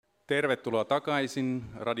Tervetuloa takaisin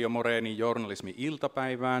Radio Morenin Journalismin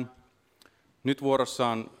iltapäivään. Nyt vuorossa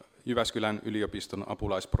on Jyväskylän yliopiston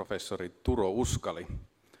apulaisprofessori Turo Uskali.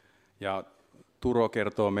 Ja Turo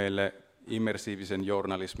kertoo meille immersiivisen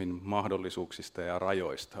journalismin mahdollisuuksista ja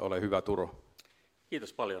rajoista. Ole hyvä, Turo.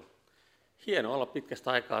 Kiitos paljon. Hienoa olla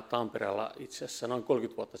pitkästä aikaa Tampereella. Itse asiassa noin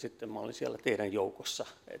 30 vuotta sitten mä olin siellä teidän joukossa,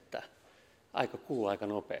 että aika kuluu aika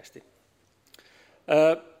nopeasti.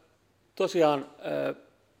 Tosiaan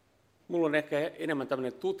mulla on ehkä enemmän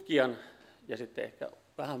tämmöinen tutkijan ja sitten ehkä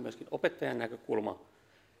vähän myöskin opettajan näkökulma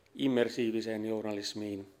immersiiviseen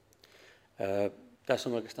journalismiin. Tässä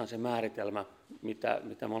on oikeastaan se määritelmä, mitä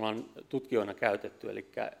me ollaan tutkijoina käytetty,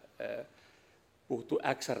 eli puhuttu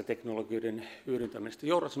XR-teknologioiden hyödyntämisestä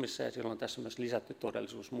journalismissa, ja silloin tässä on myös lisätty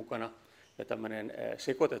todellisuus mukana, ja tämmöinen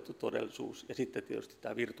sekoitettu todellisuus, ja sitten tietysti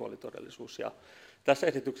tämä virtuaalitodellisuus. Ja tässä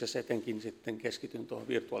esityksessä etenkin sitten keskityn tuohon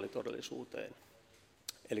virtuaalitodellisuuteen.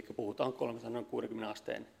 Eli puhutaan 360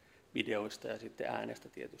 asteen videoista ja sitten äänestä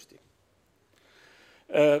tietysti.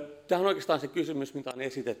 Tämä on oikeastaan se kysymys, mitä on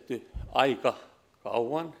esitetty aika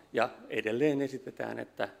kauan, ja edelleen esitetään,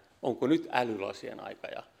 että onko nyt älylasien aika.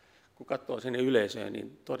 Ja kun katsoo sinne yleisöön,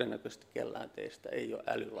 niin todennäköisesti kellään teistä ei ole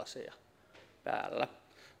älylaseja päällä.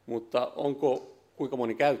 Mutta kuinka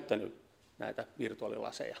moni käyttänyt näitä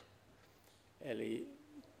virtuaalilaseja? Eli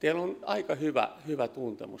teillä on aika hyvä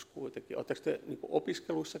tuntemus kuitenkin. Oletteko te niin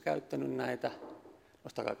opiskeluissa käyttänyt näitä?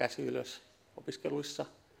 Nostakaa käsi ylös. Opiskeluissa?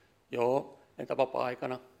 Joo. Entä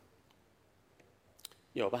vapaa-aikana?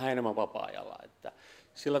 Joo, vähän enemmän vapaa-ajalla. Että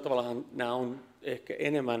sillä tavallahan nämä on ehkä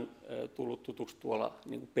enemmän tullut tutuksi tuolla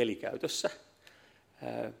niin pelikäytössä.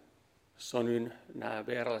 Sonyn nämä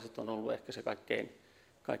VR-lasit on ollut ehkä se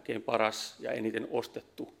kaikkein paras ja eniten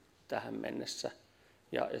ostettu tähän mennessä.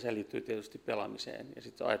 Ja se liittyy tietysti pelaamiseen. Ja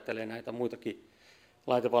sitten ajattelee näitä muitakin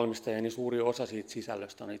laitevalmistajia, niin suuri osa siitä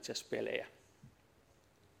sisällöstä on itse asiassa pelejä.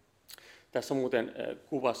 Tässä muuten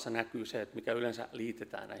kuvassa näkyy se, että mikä yleensä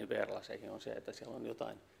liitetään näihin VR-laseihin, on se, että siellä on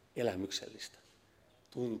jotain elämyksellistä,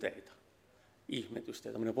 tunteita, ihmetystä.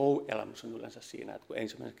 Ja tämmöinen wow-elämys on yleensä siinä, että kun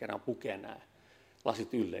ensimmäisen kerran pukee nämä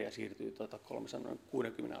lasit ylle ja siirtyy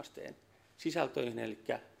 360 asteen sisältöihin, eli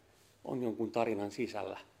on jonkun tarinan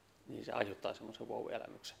sisällä, niin se aiheuttaa semmoisen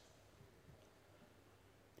wow-elämyksen.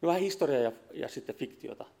 No vähän historiaa ja sitten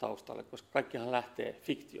fiktiota taustalle, koska kaikkihan lähtee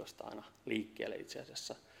fiktiosta aina liikkeelle itse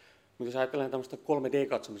asiassa. Mutta jos ajatellaan tämmöistä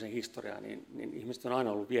 3D-katsomisen historiaa, niin ihmiset on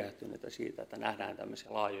aina ollut viehättyneitä siitä, että nähdään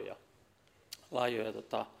tämmöisiä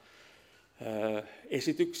laajoja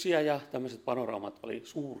esityksiä, ja tämmöiset panoraamat oli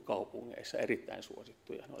suurkaupungeissa erittäin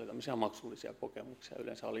suosittuja. Ne oli tämmöisiä maksullisia kokemuksia,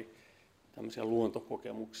 yleensä oli tämmöisiä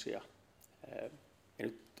luontokokemuksia. Ei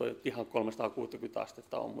nyt ihan 360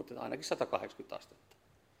 astetta on, mutta ainakin 180 astetta.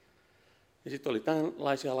 Ja sitten oli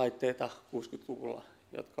tällaisia laitteita 60-luvulla,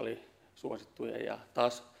 jotka oli suosittuja, ja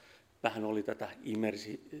taas vähän oli tätä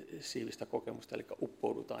immersiivistä kokemusta, eli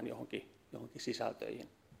uppoudutaan johonkin sisältöihin.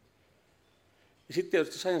 Ja sitten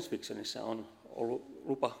tietysti science fictionissa on ollut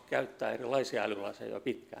lupa käyttää erilaisia älylaseja jo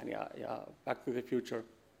pitkään, ja Back to the Future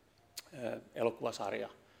 -elokuvasarja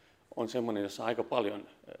on sellainen, jossa on aika paljon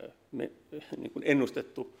niin kuin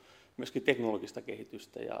ennustettu myöskin teknologista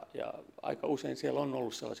kehitystä, ja aika usein siellä on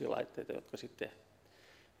ollut sellaisia laitteita, jotka sitten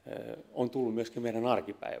on tullut myöskin meidän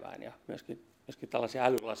arkipäivään, ja myöskin tällaisia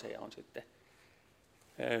älylaseja on sitten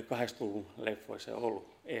 80-luvun leffoissa ollut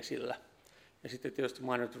esillä. Ja sitten tietysti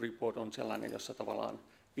Minority Report on sellainen, jossa tavallaan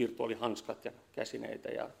virtuaalihanskat ja käsineitä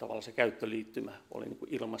ja tavallaan se käyttöliittymä oli niin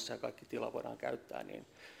kuin ilmassa ja kaikki tila voidaan käyttää, niin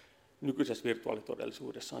nykyisessä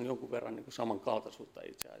virtuaalitodellisuudessa on jonkun verran niin kuin samankaltaisuutta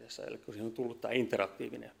itse asiassa, eli siihen on tullut tämä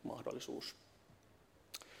interaktiivinen mahdollisuus.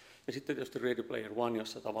 Ja sitten tietysti Ready Player One,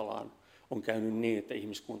 jossa tavallaan on käynyt niin, että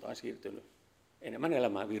ihmiskunta on siirtynyt enemmän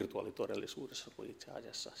elämään virtuaalitodellisuudessa kuin itse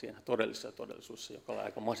asiassa siinä todellisessa todellisuudessa, joka on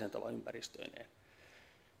aika masentava ympäristöineen,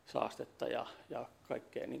 saastetta ja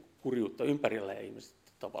kaikkea niin kurjuutta ympärillä, ja ihmiset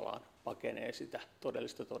tavallaan pakenee sitä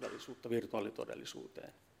todellista todellisuutta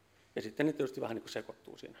virtuaalitodellisuuteen. Ja sitten ne tietysti vähän niin kuin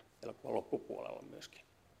sekoittuu siinä elokuvan loppupuolella myöskin.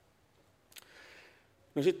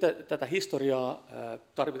 No sitten tätä historiaa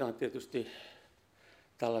tarvitaan tietysti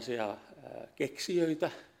tällaisia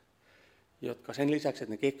keksijöitä, jotka sen lisäksi,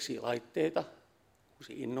 että ne keksii laitteita,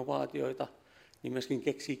 uusia innovaatioita, niin myöskin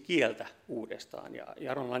keksii kieltä uudestaan. Ja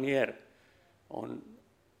Jaron Lanier on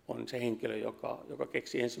se henkilö, joka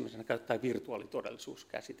keksi ensimmäisenä käyttää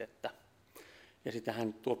virtuaalitodellisuuskäsitettä. Ja sitten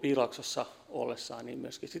hän tuo Piilaksossa ollessaan niin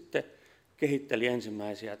myöskin sitten kehitteli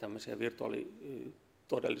ensimmäisiä tämmöisiä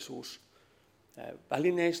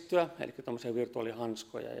virtuaalitodellisuusvälineistöä, eli tämmöisiä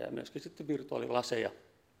virtuaalihanskoja ja myöskin sitten virtuaalilaseja.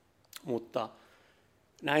 Mutta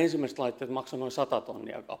nämä ensimmäiset laitteet maksoivat noin 100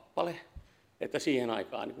 tonnia kappale, että siihen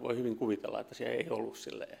aikaan niin voi hyvin kuvitella, että se ei ollut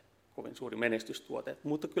silleen kovin suuri menestystuote,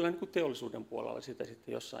 mutta kyllä niin teollisuuden puolella sitä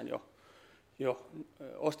sitten jossain jo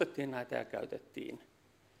ostettiin näitä ja käytettiin.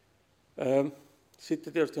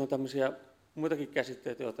 Sitten tietysti on tämmöisiä muitakin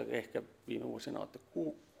käsitteitä, joita ehkä viime vuosina olette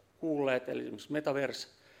kuulleet, eli esimerkiksi metaverse,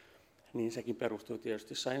 niin sekin perustuu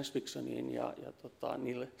tietysti science fictioniin ja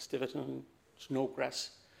Neil Stephenson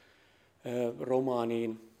Snowgrass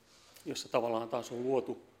romaaniin, jossa tavallaan taas on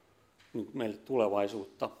luotu niin meille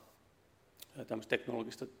tulevaisuutta, tämmöistä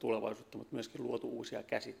teknologista tulevaisuutta, mutta myöskin luotu uusia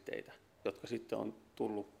käsitteitä, jotka sitten on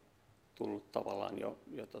tullut tavallaan jo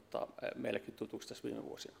meillekin tutuksi tässä viime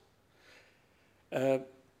vuosina.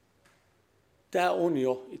 Tämä on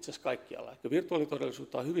jo itse asiassa kaikkialla.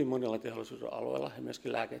 Virtuaalitodellisuutta on hyvin monilla teollisuuden alueilla ja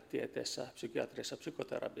myöskin lääketieteessä, psykiatriassa,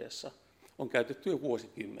 psykoterapiassa on käytetty jo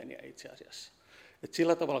vuosikymmeniä itse asiassa. Et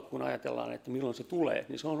sillä tavalla, kun ajatellaan, että milloin se tulee,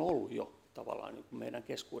 niin se on ollut jo tavallaan niin kuin meidän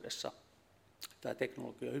keskuudessa tämä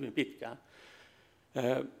teknologia hyvin pitkään.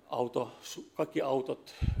 Kaikki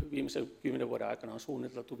autot viimeisen 10 vuoden aikana on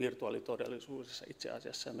suunniteltu virtuaalitodellisuudessa itse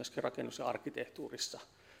asiassa ja myöskin rakennus- ja arkkitehtuurissa.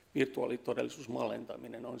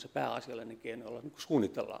 Virtuaalitodellisuusmallentaminen on se pääasiallinen keino, jolla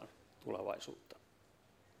suunnitellaan tulevaisuutta.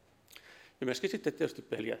 Ja myöskin sitten tietysti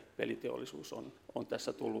peliteollisuus on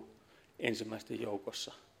tässä tullut ensimmäisten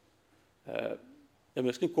joukossa. Ja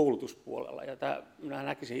myöskin koulutuspuolella. Ja minä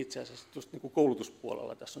näkisin itse asiassa, että just niin kuin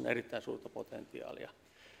koulutuspuolella tässä on erittäin suurta potentiaalia.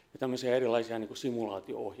 Ja tämmöisiä erilaisia niin kuin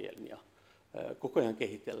simulaatio-ohjelmia koko ajan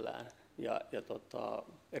kehitellään. Ja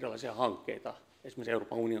erilaisia hankkeita, esimerkiksi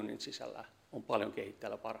Euroopan unionin sisällä, on paljon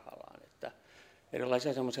kehitteillä parhaillaan. Että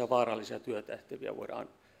erilaisia semmoisia vaarallisia työtehtäviä voidaan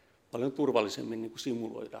paljon turvallisemmin niin kuin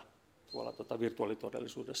simuloida tuolla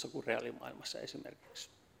virtuaalitodellisuudessa kuin reaalimaailmassa esimerkiksi.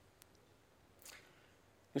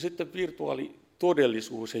 No sitten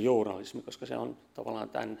virtuaalitodellisuus ja journalismi, koska se on tavallaan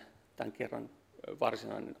tämän kerran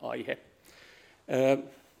varsinainen aihe.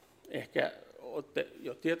 Ehkä olette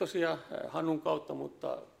jo tietoisia Hannun kautta,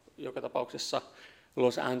 mutta joka tapauksessa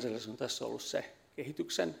Los Angeles on tässä ollut se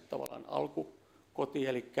kehityksen tavallaan alkukoti,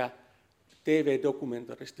 eli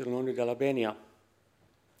TV-dokumentaristi Lonnie Della Benia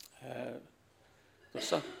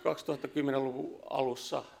tuossa 2010-luvun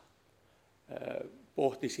alussa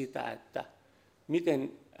pohti sitä, että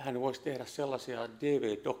miten hän voisi tehdä sellaisia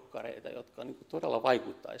DV-dokkareita, jotka niin kuin todella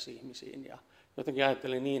vaikuttaisi ihmisiin. Ja jotenkin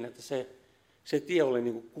ajattelin niin, että se tie oli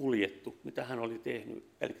niin kuin kuljettu, mitä hän oli tehnyt,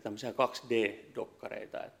 eli tämmöisiä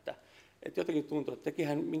 2D-dokkareita. Että jotenkin tuntuu, että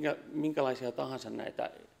tekihän minkälaisia tahansa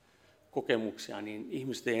näitä kokemuksia, niin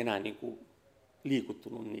ihmiset ei enää niin kuin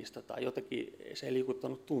liikuttunut niistä tai jotenkin se ei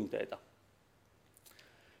liikuttanut tunteita.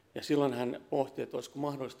 Ja silloin hän pohti, että olisiko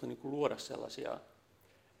mahdollista niin kuin luoda sellaisia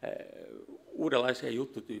uudenlaisia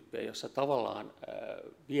juttutyyppejä, jossa tavallaan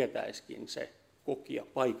vietäisikin se kokija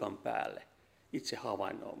paikan päälle itse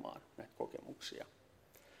havainnoimaan näitä kokemuksia.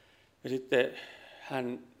 Ja sitten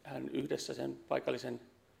hän yhdessä sen paikallisen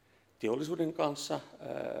teollisuuden kanssa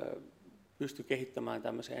pystyi kehittämään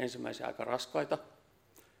tämmöisiä ensimmäisiä aika raskaita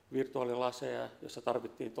virtuaalilaseja, jossa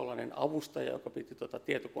tarvittiin tuollainen avustaja, joka piti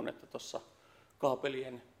tietokonetta tuossa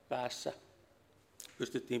kaapelien päässä.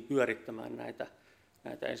 Pystyttiin pyörittämään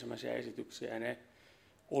näitä ensimmäisiä esityksiä, ja ne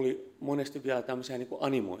oli monesti vielä tämmöisiä niin kuin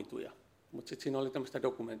animoituja, mutta sitten siinä oli tämmöistä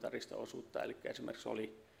dokumentarista osuutta, eli esimerkiksi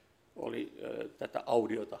oli tätä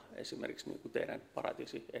audiota esimerkiksi niin kuin teidän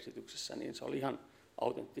Paratiisi-esityksessä, niin se oli ihan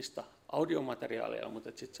autenttista audiomateriaalia,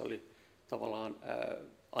 mutta sitten se oli tavallaan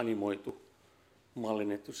animoitu,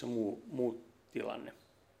 mallinnettu se muu tilanne.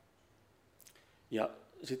 Ja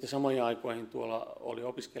sitten samoihin aikoihin tuolla oli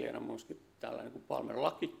opiskelijana myöskin tällainen kuin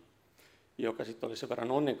Palmer-laki, joka sitten oli sen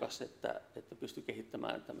verran onnekas, että pystyi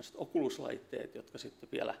kehittämään tämmöiset Oculus-laitteet, jotka sitten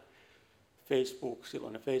vielä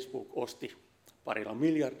silloinen Facebook osti $2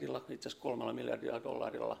 miljardilla, itse asiassa $3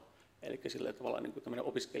 miljardilla, eli sillä tavalla niin kuin tämmöinen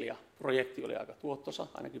opiskelijaprojekti oli aika tuottoisa,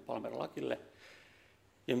 ainakin Palmer-lakille.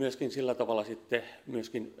 Ja myöskin sillä tavalla sitten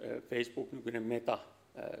myöskin Facebook, nykyinen Meta,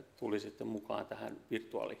 tuli sitten mukaan tähän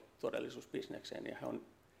virtuaalitodellisuusbisnekseen, ja he on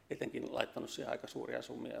etenkin laittanut siihen aika suuria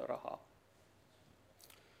summia rahaa.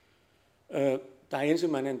 Tämä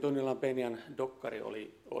ensimmäinen Tony Benian dokkari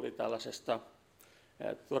oli tällaisesta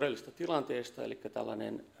todellisesta tilanteesta, eli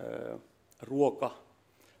tällainen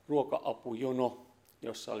ruoka-apujono,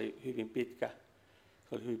 jossa oli hyvin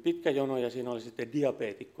pitkä jono, ja siinä oli sitten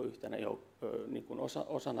diabeetikko yhtenä niin kuin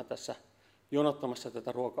osana tässä jonottamassa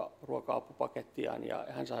tätä ruoka-apupakettiaan, ja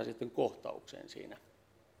hän sai sitten kohtauksen siinä.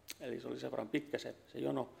 Eli se oli sen verran pitkä se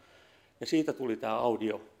jono, ja siitä tuli tämä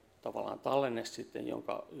audio tavallaan tallenne sitten,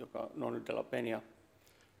 joka Lonnie Della Benia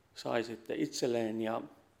sai sitten itselleen,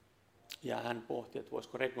 ja hän pohti, että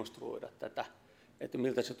voisiko rekonstruoida tätä että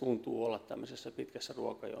miltä se tuntuu olla tämmöisessä pitkässä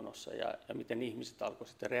ruokajonossa ja miten ihmiset alkoi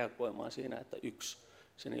sitten reagoimaan siinä, että yksi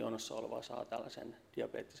siinä jonossa oleva saa tällaisen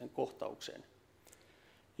diabeettisen kohtauksen.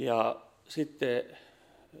 Ja sitten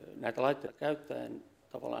näitä laitteita käyttäen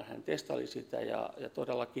tavallaan hän testaili sitä ja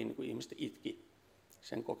todellakin niin kuin ihmiset itki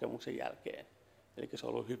sen kokemuksen jälkeen. Eli se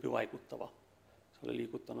on ollut hyvin vaikuttava. Se oli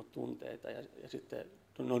liikuttanut tunteita ja sitten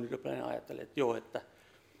non-dopamine ajatteli, että joo, että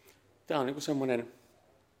tämä on niin kuin semmoinen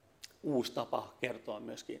uusi tapa kertoa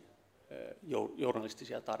myöskin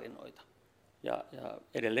journalistisia tarinoita. Ja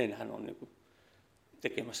edelleen hän on niin kuin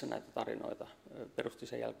tekemässä näitä tarinoita, perusti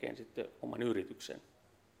sen jälkeen sitten oman yrityksen.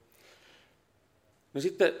 No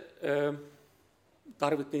sitten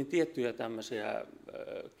tarvittiin tiettyjä tämmöisiä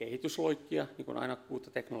kehitysloikkia, niin kuin aina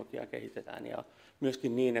uutta teknologiaa kehitetään, ja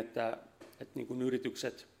myöskin niin, että niin kuin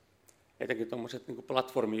yritykset, etenkin tuommoiset niin kuin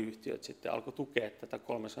platformiyhtiöt sitten alkoi tukea tätä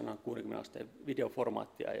 360 asteen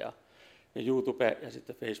videoformaattia, ja YouTube ja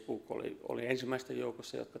sitten Facebook oli ensimmäisten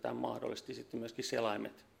joukossa, jotka tämän mahdollisti, sitten myöskin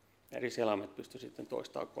selaimet. Eri selaimet pystyivät sitten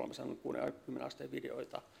toistamaan 360 asteen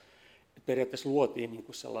videoita. Periaatteessa luotiin niin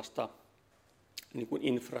kuin sellaista niin kuin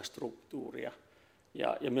infrastruktuuria.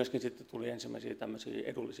 Ja myöskin sitten tuli ensimmäisiä tämmöisiä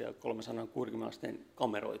edullisia 360 asteen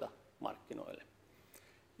kameroita markkinoille.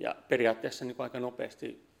 Ja periaatteessa niin kuin aika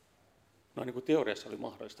nopeasti, no niin kuin teoriassa oli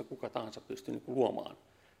mahdollista, kuka tahansa pystyi niin kuin luomaan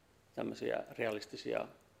tämmöisiä realistisia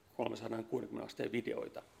 360 asteen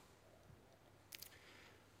videoita.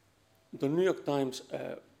 Mutta New York Times,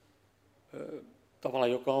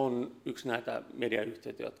 tavallaan, joka on yksi näitä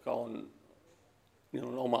mediayhtiöitä, jotka niillä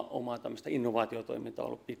on oma tämmöistä innovaatiotoimintaa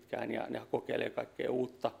ollut pitkään ja ne kokeilee kaikkea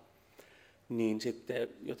uutta, niin sitten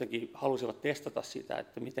jotenkin halusivat testata sitä,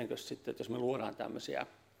 että mitenkö sitten, että jos me luodaan tämmöisiä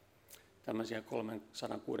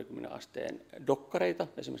 360 asteen dokkareita,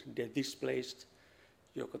 esimerkiksi The Displaced,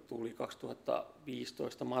 joka tuli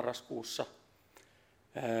 2015 marraskuussa,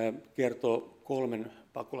 kertoo 3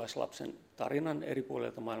 pakolaislapsen tarinan eri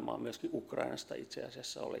puolilta maailmaa, myöskin Ukrainasta itse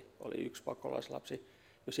asiassa oli yksi pakolaislapsi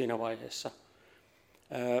jo siinä vaiheessa.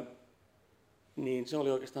 Niin se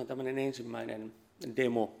oli oikeastaan tämmöinen ensimmäinen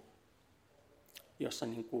demo, jossa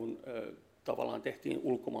niin kuin, tavallaan tehtiin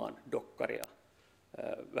ulkomaan dokkaria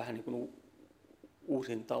vähän niin kuin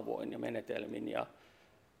uusin tavoin ja menetelmin. Ja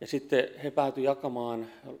sitten he päätyivät jakamaan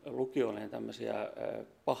lukijoilleen tämmöisiä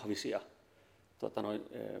pahvisia,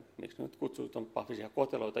 miksi nyt kutsutaan pahvisia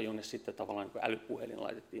koteloita, jonne sitten tavallaan niin kuin älypuhelin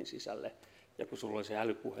laitettiin sisälle. Ja kun sulla oli se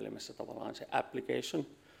älypuhelimessa tavallaan se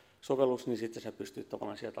application-sovellus, niin sitten sä pystyt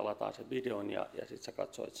tavallaan sieltä lataamaan sen videon ja sitten sä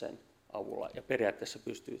katsoit sen avulla. Ja periaatteessa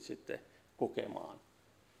pystyit sitten kokemaan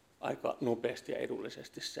aika nopeasti ja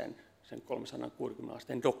edullisesti sen 360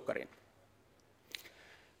 asteen dokkarin.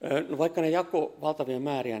 No vaikka ne jakoi valtavia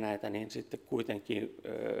määriä näitä, niin sitten kuitenkin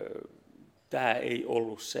tämä ei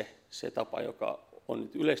ollut se tapa, joka on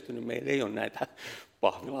nyt yleistynyt. Meillä ei ole näitä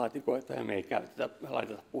pahvilaatikoita ja me ei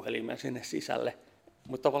laiteta puhelimia sinne sisälle.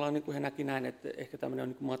 Mutta tavallaan niin kuin he näki näin, että ehkä tämmöinen on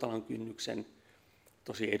niin kuin matalan kynnyksen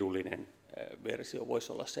tosi edullinen versio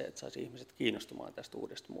voisi olla se, että saisi ihmiset kiinnostumaan tästä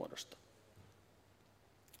uudesta muodosta.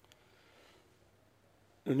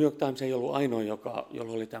 No New York Times ei ollut ainoa,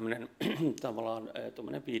 jolla oli tämmöinen tavallaan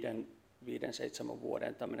 5-7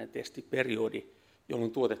 vuoden tämmöinen testiperiodi,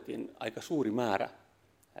 jolloin tuotettiin aika suuri määrä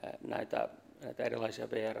näitä erilaisia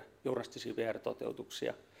journalistisia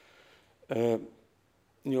VR-toteutuksia.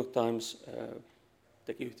 New York Times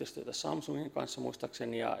teki yhteistyötä Samsungin kanssa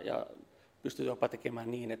muistaakseni ja pystyi jopa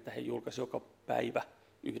tekemään niin, että he julkaisivat joka päivä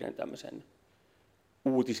yhden tämmöisen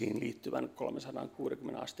uutisiin liittyvän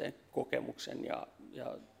 360 asteen kokemuksen.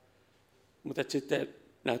 Mutta sitten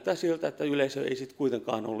näyttää siltä, että yleisö ei sitten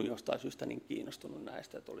kuitenkaan ollut jostain syystä niin kiinnostunut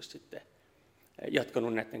näistä, että olisi sitten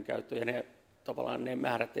jatkanut näiden käyttöä. Ja tavallaan ne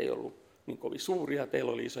määrät ei ollut niin kovin suuria,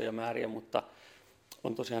 teillä oli isoja määriä, mutta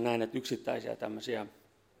on tosiaan näin, että yksittäisiä tämmöisiä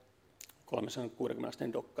 360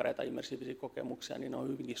 asteen dokkareita, immersiivisiä kokemuksia, niin ne on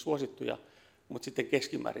hyvinkin suosittuja, mutta sitten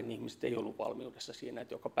keskimäärin ihmiset ei ollut valmiudessa siinä,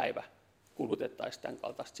 että joka päivä kulutettaisiin tämän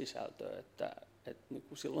kaltaista sisältöä, että niin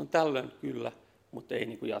kuin silloin tällöin kyllä, mutta ei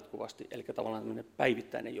niin kuin jatkuvasti. Eli tavallaan tämmöinen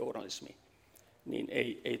päivittäinen journalismi niin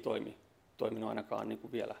ei toiminut ainakaan niin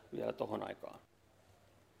kuin vielä tohon aikaan.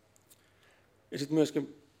 Ja sitten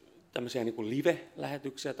myöskin tämmöisiä niin kuin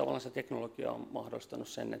live-lähetyksiä, tavallaan se teknologia on mahdollistanut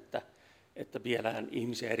sen, että viedään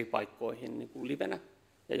ihmisiä eri paikkoihin niin kuin livenä.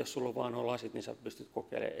 Ja jos sulla vaan on lasit, niin sä pystyt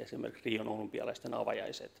kokeilemaan esimerkiksi Rion olympialaisten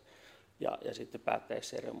avajaiset. Ja sitten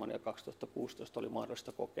päättäjäseremonia 2016 oli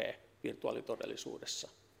mahdollista kokea virtuaalitodellisuudessa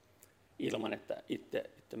ilman, että itse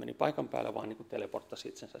meni paikan päälle, vaan niin teleporttasi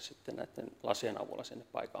itsensä sitten näiden lasien avulla sinne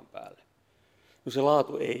paikan päälle. No se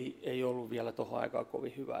laatu ei ollut vielä tuohon aikaan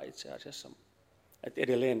kovin hyvä itse asiassa. Et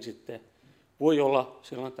edelleen sitten voi olla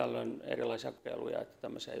silloin tällöin erilaisia kokeiluja, että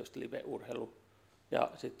tämmöisiä just live-urheilu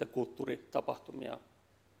ja sitten kulttuuritapahtumia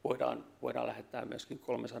voidaan lähettää myöskin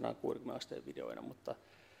 360 asteen videoina, mutta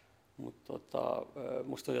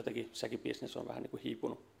musta on jotenkin sekin bisnes on vähän niin kuin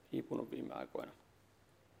hiipunut viime aikoina.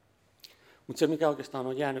 Mutta se, mikä oikeastaan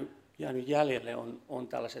on jäänyt jäljelle, on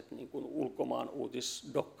tällaiset niin kuin ulkomaan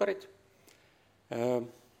uutisdokkarit.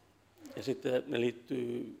 Ja sitten ne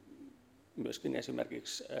liittyy myöskin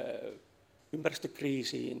esimerkiksi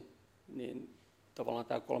ympäristökriisiin, niin tavallaan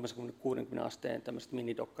tämä 360 asteen tämmöiset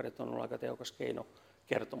minidokkarit on ollut aika tehokas keino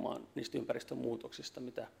kertomaan niistä ympäristömuutoksista,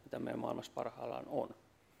 mitä meidän maailmassa parhaillaan on.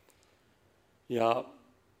 Ja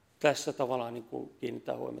tässä tavallaan niin kuin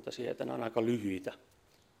kiinnittää huomiota siihen, että nämä on aika lyhyitä.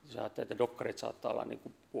 Jos ajattelee, että dokkarit saattaa olla niin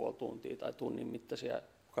kuin puoli tuntia tai tunnin mittaisia,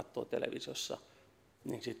 kun katsoo televisiossa,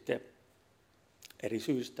 niin sitten eri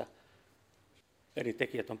syistä eri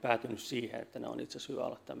tekijät on päätynyt siihen, että ne on itse asiassa hyvä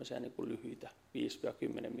olla tämmöisiä niin kuin lyhyitä,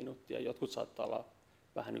 5-10 minuuttia. Jotkut saattaa olla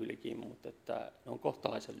vähän ylikin, mutta että ne on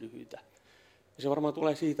kohtalaisen lyhyitä. Ja se varmaan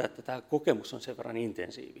tulee siitä, että tämä kokemus on sen verran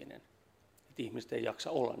intensiivinen, että ihmiset ei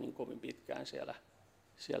jaksa olla niin kovin pitkään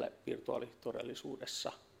siellä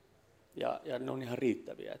virtuaalitodellisuudessa. Ja ne on ihan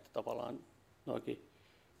riittäviä, että tavallaan noikin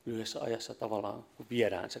lyhyessä ajassa tavallaan, kun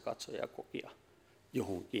viedään se katsoja kokija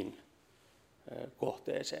johonkin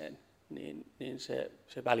kohteeseen, niin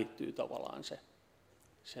se välittyy tavallaan se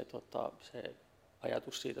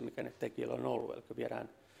ajatus siitä, mikä ne tekijöillä on ollut. Eli viedään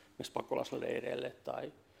myös pakolaisleireille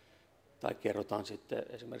tai kerrotaan sitten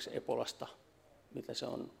esimerkiksi Ebolasta, mitä se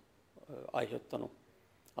on aiheuttanut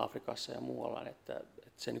Afrikassa ja muualla, että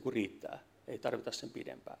se niin kuin riittää. Ei tarvita sen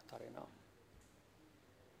pidempää tarinaa.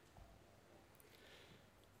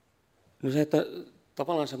 No se, että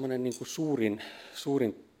tavallaan semmoinen niin kuin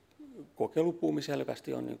suurin kokeilupuumi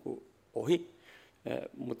selvästi on niin kuin ohi,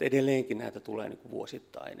 mutta edelleenkin näitä tulee niin kuin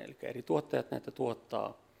vuosittain. Eli eri tuottajat näitä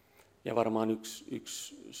tuottaa. Ja varmaan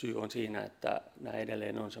yksi syy on siinä, että nämä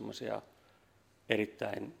edelleen on semmoisia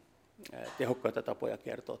erittäin tehokkaita tapoja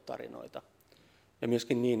kertoa tarinoita. Ja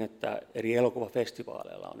myöskin niin, että eri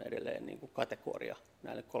elokuvafestivaaleilla on edelleen niin kuin kategoria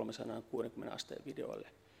näille 360 asteen videoille,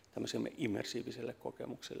 tämmöisille immersiiviselle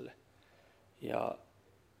kokemukselle. Ja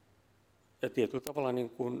tietyllä tavalla niin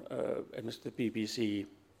kuin esimerkiksi BBC,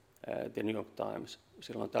 The New York Times,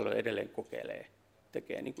 silloin tällöin edelleen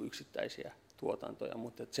tekee niin kuin yksittäisiä tuotantoja,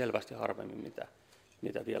 mutta selvästi harvemmin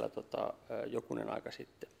mitä vielä jokunen aika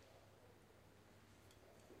sitten.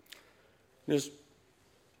 Jos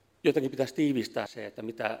jotenkin pitäisi tiivistää se, että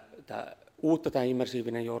mitä uutta tämä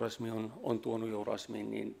immersiivinen journalismi on tuonut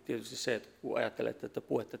journalismiin, niin tietysti se, että kun ajattelette, että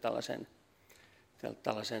puhutte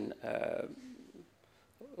tällaisen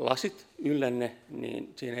lasit yllenne,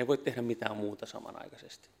 niin siinä ei voi tehdä mitään muuta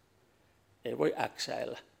samanaikaisesti. Ei voi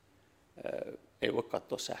äksäillä, ei voi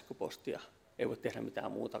katsoa sähköpostia, ei voi tehdä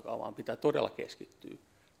mitään muutakaan, vaan pitää todella keskittyä.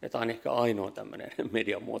 Ja tämä on ehkä ainoa tämmöinen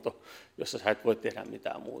mediamuoto, jossa sä et voi tehdä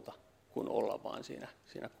mitään muuta kuin olla vaan siinä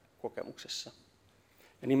kokemuksessa.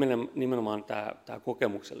 Ja nimenomaan tämä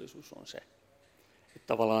kokemuksellisuus on se, että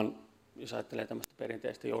tavallaan jos ajattelee tämmöistä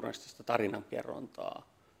perinteistä journalistista tarinankerrontaa,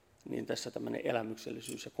 niin tässä tämmöinen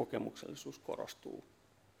elämyksellisyys ja kokemuksellisuus korostuu.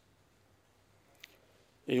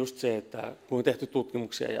 Ja just se, että kun on tehty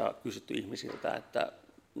tutkimuksia ja kysytty ihmisiltä, että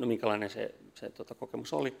no minkälainen se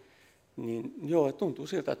kokemus oli, niin joo, tuntuu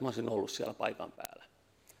siltä, että mä olisin ollut siellä paikan päällä.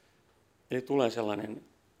 Eli tulee sellainen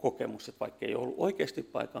kokemus, että vaikka ei ollut oikeasti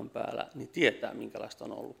paikan päällä, niin tietää, minkälaista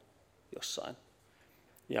on ollut jossain.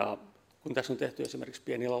 Ja kun tässä on tehty esimerkiksi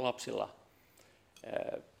pienillä lapsilla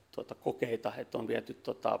kokeita, että on viety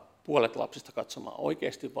puolet lapsista katsomaan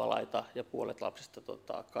oikeasti valaita ja puolet lapsista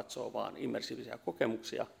katsoo vain immersiivisia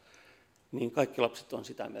kokemuksia, niin kaikki lapset on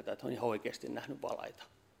sitä mieltä, että on ihan oikeasti nähnyt valaita.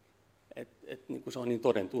 Niin kuin se on niin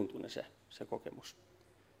todentuntuinen se kokemus.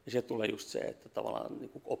 Ja sieltä tulee just se, että tavallaan niin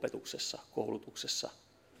kuin opetuksessa, koulutuksessa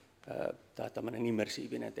tämä tämmöinen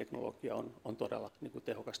immersiivinen teknologia on todella niin kuin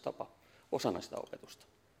tehokas tapa osana sitä opetusta.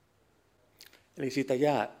 Eli siitä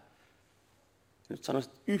jää, nyt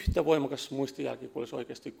sanoisin, yhtä voimakas muistijälki kuin olisi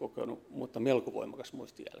oikeasti kokenut, mutta melko voimakas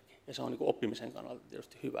muistijälki. Ja se on niin kuin oppimisen kannalta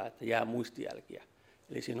tietysti hyvä, että jää muistijälkiä.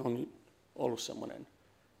 Eli siinä on ollut semmoinen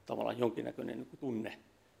tavallaan jonkinnäköinen niin kuin tunne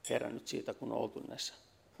herännyt siitä, kun on oltu näissä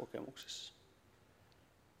kokemuksissa.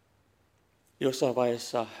 Jossain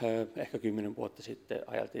vaiheessa, ehkä 10 vuotta sitten,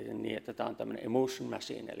 ajateltiin niin, että tämä on tämmöinen emotion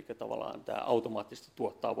machine, eli tavallaan tämä automaattisesti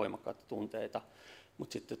tuottaa voimakkaita tunteita,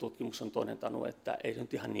 mutta sitten tutkimus on todentanut, että ei se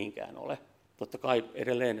nyt ihan niinkään ole. Totta kai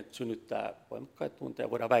edelleen, että synnyttää voimakkaita tunteja,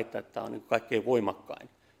 voidaan väittää, että tämä on niin kaikkein voimakkain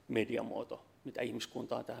mediamuoto, mitä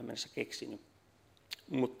ihmiskunta on tähän mennessä keksinyt.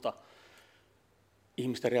 Mutta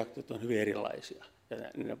ihmisten reaktiot on hyvin erilaisia.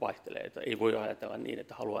 ja ne vaihtelee. Että ei voi ajatella niin,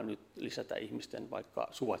 että haluaa nyt lisätä ihmisten vaikka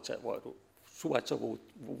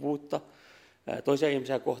suvaitsevuutta toisia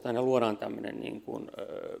ihmisiä kohtaan ja luodaan tämmöinen niin kuin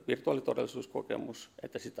virtuaalitodellisuuskokemus,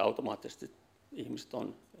 että sitten automaattisesti ihmiset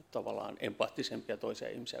on tavallaan empaattisempia toisia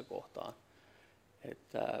ihmisiä kohtaan.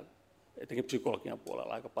 Että etenkin psykologian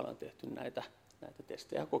puolella aika paljon on tehty näitä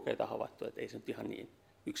testejä ja kokeita havaittu, että ei se nyt ihan niin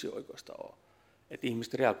yksioikoista ole. Että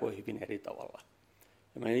ihmiset reagoi hyvin eri tavalla.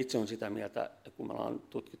 Ja mä itse olen sitä mieltä, että kun me ollaan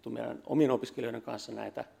tutkittu meidän omien opiskelijoiden kanssa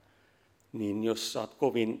näitä, niin jos sä oot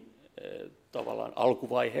kovin tavallaan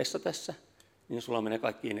alkuvaiheessa tässä, niin sulla menee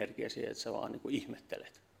kaikki energia siihen, että sä vaan niin kuin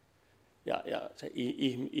ihmettelet. Ja se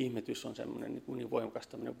ihmetys on semmoinen niin voimakas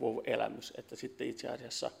tämmöinen wow-elämys, että sitten itse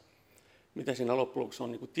asiassa, mitä siinä loppujen lopuksi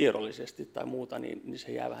on niin kuin tiedollisesti tai muuta, niin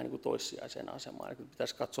se jää vähän niin kuin toissijaiseen asemaan. Eli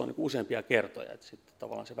pitäisi katsoa niin kuin useampia kertoja, että sitten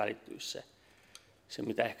tavallaan se välittyisi se,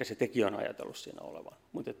 mitä ehkä se tekijä on ajatellut siinä olevan.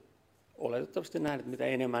 Mutta oletettavasti näin, että mitä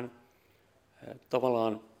enemmän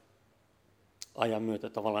tavallaan ajan myötä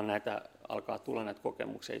tavallaan alkaa tulla näitä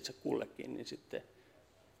kokemuksia itse kullekin, niin sitten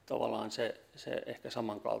tavallaan se ehkä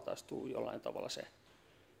samankaltaistuu jollain tavalla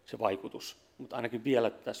se vaikutus. Mutta ainakin vielä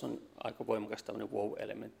tässä on aika voimakas tämmöinen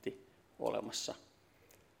wow-elementti olemassa.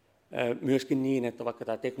 Myöskin niin, että vaikka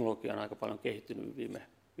tämä teknologia on aika paljon kehittynyt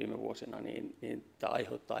viime vuosina, niin tämä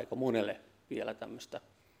aiheuttaa aika monelle vielä tämmöistä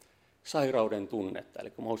sairauden tunnetta.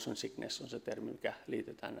 Eli motion sickness on se termi, mikä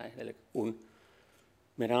liitetään näihin. Eli kun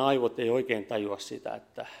meidän aivot ei oikein tajua sitä,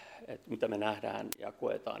 että mitä me nähdään ja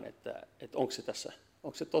koetaan, että onko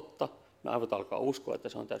se totta. Me aivot alkaa uskoa, että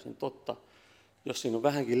se on täysin totta. Jos siinä on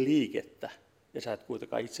vähänkin liikettä ja sä et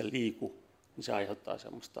kuitenkaan itse liiku, niin se aiheuttaa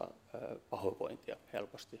semmoista pahoinvointia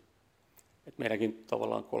helposti. Et meidänkin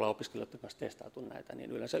tavallaan, kun ollaan opiskelijoiden kanssa testailtu näitä,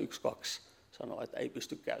 niin yleensä 1-2 sanoo, että ei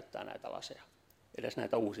pysty käyttämään näitä laseja, edes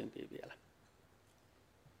näitä uusimpia vielä.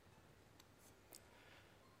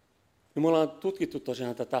 No, me ollaan tutkittu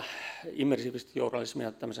tosiaan tätä immersiivistä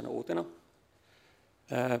journalismia tämmöisenä uutena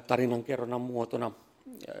tarinankerronnan muotona,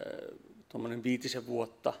 tuommoinen 5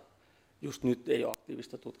 vuotta. Just nyt ei ole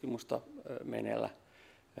aktiivista tutkimusta meneillä.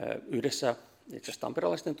 Yhdessä itse asiassa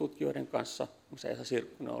tamperelaisten tutkijoiden kanssa, Esa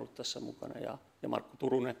Sirkkunen on ollut tässä mukana ja Markku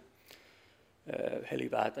Turunen,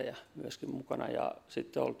 Heli Väätäjä myöskin mukana. Ja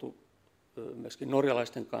sitten oltu myöskin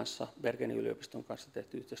norjalaisten kanssa, Bergenin yliopiston kanssa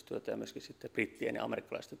tehty yhteistyötä ja myöskin sitten brittien ja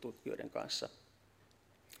amerikkalaisten tutkijoiden kanssa.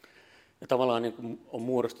 Ja tavallaan niin kuin on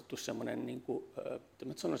muodostettu semmoinen, niin kuin,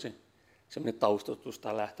 semmoinen taustatus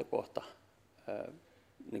tai lähtökohta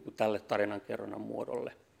niin kuin tälle tarinankerronnan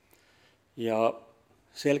muodolle. Ja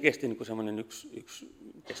selkeästi niin kuin semmoinen yksi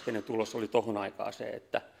keskeinen tulos oli tohon aikaan se,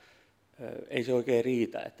 että ei se oikein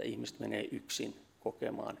riitä, että ihmiset menee yksin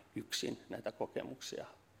kokemaan yksin näitä kokemuksia,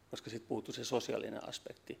 koska sitten puuttuu se sosiaalinen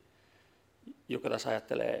aspekti, joka tässä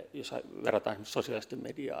ajattelee, jos verrataan esimerkiksi sosiaalista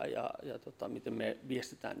mediaa ja miten me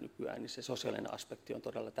viestitään nykyään, niin se sosiaalinen aspekti on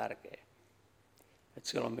todella tärkeä. Et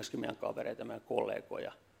siellä on myöskin meidän kavereita, meidän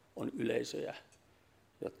kollegoja, on yleisöjä,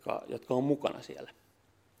 jotka on mukana siellä.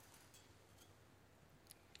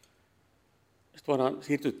 Sitten voidaan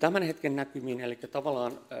siirtyä tämän hetken näkymiin, eli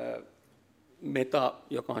tavallaan Meta,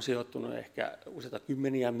 joka on sijoittunut ehkä useita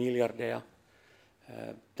kymmeniä miljardeja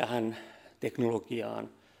tähän teknologiaan.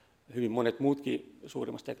 Hyvin monet muutkin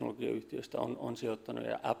suurimmista teknologiayhtiöistä on sijoittanut,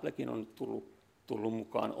 ja Applekin on tullut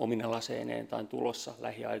mukaan omine laseineen tai tulossa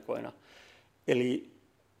lähiaikoina. Eli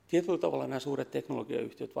tietyllä tavalla nämä suuret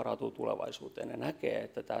teknologiayhtiöt varautuu tulevaisuuteen ja näkee,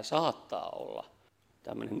 että tämä saattaa olla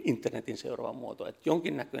tämmöinen internetin seuraava muoto, että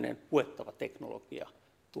jonkinnäköinen puettava teknologia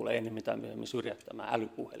tulee enemmän tai myöhemmin syrjättämään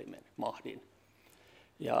älypuhelimen mahdin.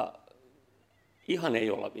 Ja ihan ei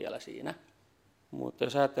olla vielä siinä, mutta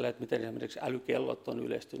jos ajattelee, että miten esimerkiksi älykellot on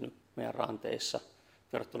yleistynyt meidän ranteissa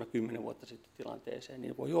verrattuna 10 vuotta sitten tilanteeseen,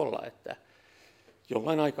 niin voi olla, että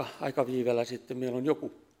jollain aikaviivellä sitten meillä on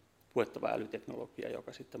joku puettava älyteknologia,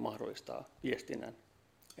 joka sitten mahdollistaa viestinnän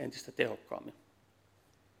entistä tehokkaammin.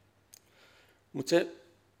 Mutta se,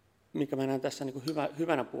 mikä mä näen tässä niin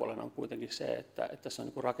hyvänä puolena, on kuitenkin se, että tässä on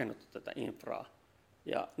niin rakennettu tätä infraa.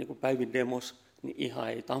 Ja niin kuin Päivin demos, niin ihan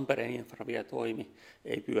ei Tampereen infra vielä toimi,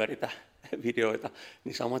 ei pyöritä videoita,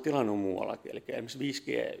 niin sama tilanne on muuallakin. Eli esimerkiksi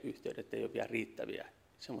 5G-yhteydet ei ole vielä riittäviä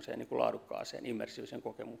semmoiseen niin laadukkaaseen immersiiviseen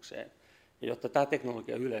kokemukseen. Ja jotta tämä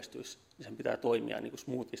teknologia yleistyisi, niin sen pitää toimia niin kuin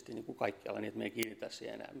smoothisti niin kuin kaikkialla, niin että me ei kiinnitä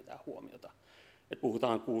siihen enää mitään huomiota. Et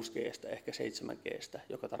puhutaan 6G:stä, ehkä 7G:stä,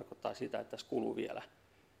 joka tarkoittaa sitä, että tässä kuluu vielä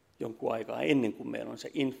jonkun aikaa ennen kuin meillä on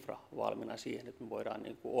se infra valmiina siihen, että me voidaan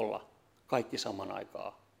niin kuin olla kaikki saman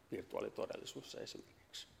aikaa virtuaalitodellisuudessa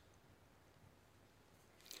esimerkiksi.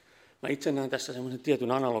 Mä itse näen tässä semmoisen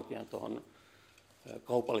tietyn analogian tuohon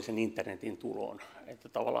kaupallisen internetin tuloon. Että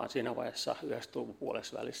tavallaan siinä vaiheessa 90-luvun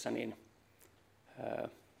puolessavälissä niin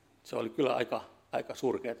se oli kyllä aika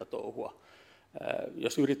surkeata touhua.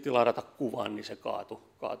 Jos yritti ladata kuvan, niin se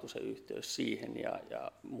kaatui se yhteys siihen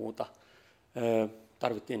ja muuta.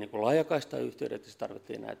 Tarvittiin niin kuin laajakaistayhteydet ja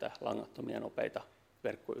tarvittiin näitä langattomia nopeita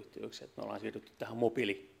verkkoyhteyksiä. Me ollaan siirrytty tähän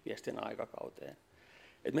mobiiliviestinnän aikakauteen.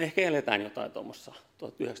 Et me ehkä eletään jotain tuommoista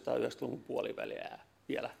 1990-luvun puoliväliä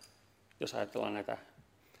vielä, jos ajatellaan näitä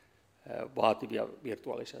vaativia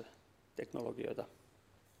virtuaalisia teknologioita.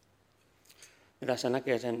 Ja tässä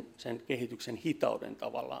näkee sen kehityksen hitauden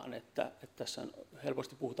tavallaan, että tässä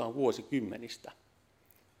helposti puhutaan vuosikymmenistä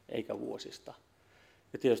eikä vuosista.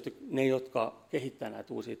 Ja tietysti ne, jotka kehittää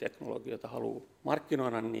näitä uusia teknologioita, haluaa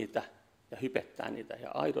markkinoida niitä ja hypettää niitä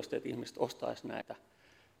ja aidosti, että ihmiset ostaisi näitä,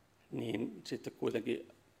 niin sitten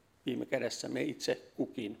kuitenkin viime kädessä me itse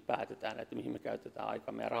kukin päätetään, että mihin me käytetään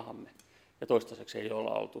aikamme ja rahamme. Ja toistaiseksi ei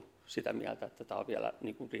olla oltu sitä mieltä, että tämä on vielä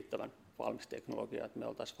niin kuin riittävän valmis teknologia, että me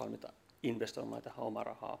oltaisiin valmiita investoimaan tähän omaa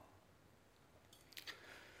rahaa.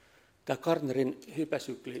 Tämä Gartnerin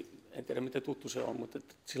hypesykli, en tiedä miten tuttu se on, mutta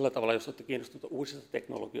sillä tavalla, jos olette kiinnostuneita uusista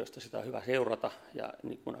teknologioista, sitä on hyvä seurata ja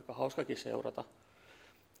niin kuin aika hauskakin seurata.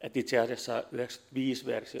 Et itse asiassa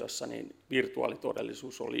 95-versiossa niin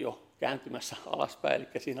virtuaalitodellisuus oli jo kääntymässä alaspäin,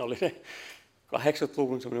 eli siinä oli se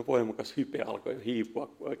 80-luvun semmoinen voimakas hype alkoi jo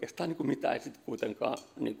hiipua, oikeastaan niin kuin mitään ei sitten kuitenkaan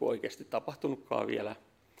niin kuin oikeasti tapahtunutkaan vielä.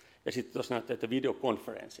 Ja sitten tuossa näyttää, että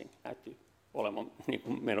videoconferencing näytti olemaan niin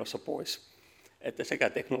kuin menossa pois, että sekä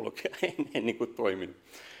teknologia ei niin kuin toiminut.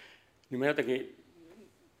 Niin mä jotenkin,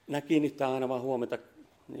 nämä kiinnittää aina vaan huomiota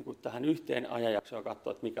niin kuin tähän yhteen ajanjaksoon ja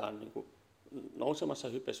katsoa, että mikä on niin kuin nousemassa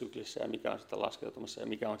hypesyklissä ja mikä on sitten laskeutumassa ja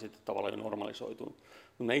mikä on sitten tavallaan jo normalisoitunut.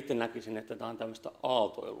 Mutta mä itse näkisin, että tämä on tämmöistä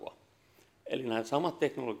aaltoilua. Eli nämä samat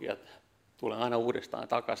teknologiat tulee aina uudestaan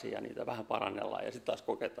takaisin ja niitä vähän parannellaan ja sitten taas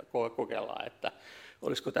kokeillaan, että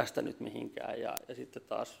olisiko tästä nyt mihinkään ja sitten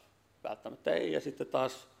taas välttämättä ei ja sitten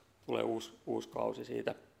taas tulee uusi kausi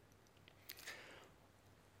siitä.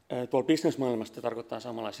 Tuolla bisnesmaailmassa tarkoittaa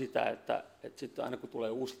samalla sitä, että sitten aina kun tulee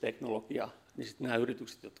uusi teknologia, niin sitten nämä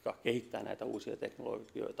yritykset, jotka kehittää näitä uusia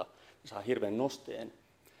teknologioita, ne saa hirveän nosteen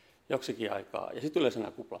joksikin aikaa ja sitten yleensä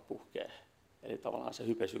nämä kuplat puhkee. Eli tavallaan se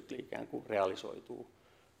hypesykli ikään kuin realisoituu.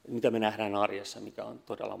 Mitä me nähdään arjessa, mikä on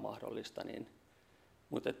todella mahdollista. Niin,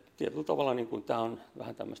 mutta tietyllä tavalla niin kuin, tämä on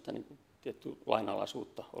vähän tämmöistä niin kuin, tiettyä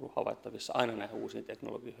lainalaisuutta ollut havaittavissa aina näihin uusiin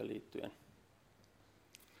teknologioihin liittyen.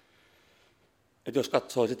 Et jos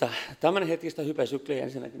katsoo sitä tämän hetkistä hypesykliä,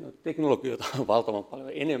 ensinnäkin noita teknologioita on valtavan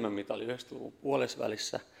paljon enemmän, mitä oli 90-luvun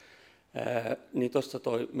puolessavälissä, niin tuossa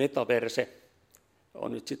toi metaverse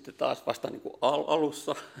on nyt sitten taas vasta niin kuin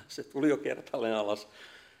alussa, se tuli jo kertaalleen alas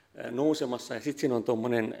nousemassa, ja sitten siinä on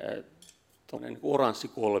tuommoinen niin kuin oranssi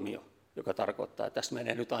kolmio, joka tarkoittaa, että tässä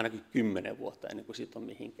menee nyt ainakin 10 vuotta ennen kuin siitä on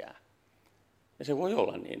mihinkään. Ja se voi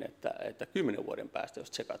olla niin, että 10 vuoden päästä,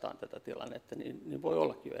 jos tsekataan tätä tilannetta, niin voi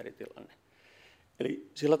ollakin jo eri tilanne.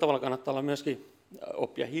 Eli sillä tavalla kannattaa olla myöskin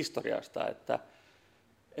oppia historiasta, että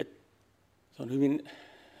se on hyvin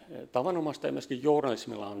tavanomaista ja myöskin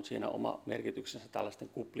journalismilla on siinä oma merkityksensä tällaisten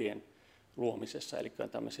kuplien luomisessa, eli on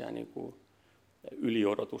tämmöisiä niin kuin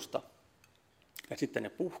yliodotusta. Ja sitten ne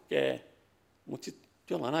puhkee, mutta sitten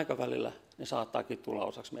jollain aikavälillä ne saattaakin tulla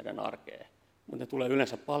osaksi meidän arkea. Mutta ne tulee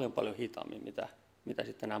yleensä paljon hitaammin, mitä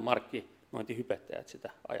sitten nämä markkinointihypettäjät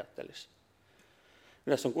sitä ajattelisivat.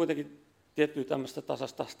 Tässä on kuitenkin tiettyä tämmöistä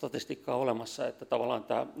tasasta statistiikkaa olemassa, että tavallaan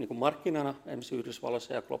tämä niin kuin markkinana esimerkiksi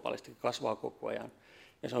Yhdysvalloissa ja globaalisti kasvaa koko ajan.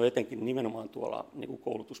 Ja se on etenkin nimenomaan tuolla niin kuin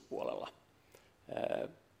koulutuspuolella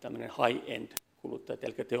tämmöinen high-end kuluttajat,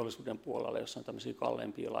 eli teollisuuden puolella, jossa on tämmöisiä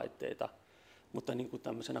kalleimpia laitteita. Mutta niin kuin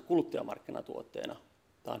tämmöisenä kuluttajamarkkinatuotteena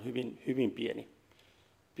tämä on hyvin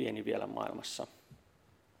pieni vielä maailmassa.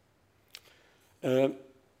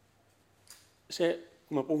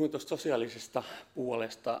 Kun mä puhuin tuosta sosiaalisesta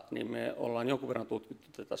puolesta, niin me ollaan jonkun verran tutkittu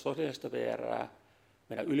tätä sosiaalista VR:ää.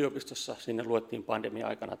 Meidän yliopistossa sinne luettiin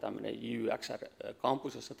pandemia-aikana tämmöinen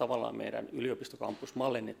UXR-kampus, jossa tavallaan meidän yliopistokampus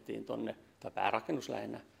mallinnettiin tuonne, tai päärakennus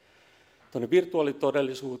lähinnä, tuonne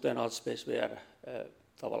virtuaalitodellisuuteen, Altspace VR,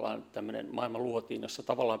 tavallaan tämmöinen maailma luotiin, jossa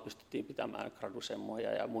tavallaan pystyttiin pitämään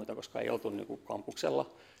gradusemmoja ja muita, koska ei oltu niin kuin kampuksella,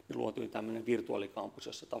 niin luotiin tämmöinen virtuaalikampus,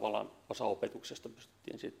 jossa tavallaan osa opetuksesta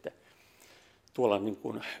pystyttiin sitten tuolla niin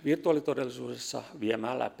kuin virtuaalitodellisuudessa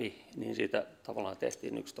viemään läpi, niin siitä tavallaan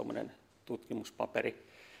tehtiin yksi tuommoinen tutkimuspaperi.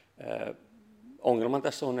 Ongelma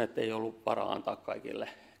tässä on, että ei ollut varaa antaa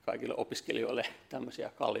kaikille opiskelijoille tämmöisiä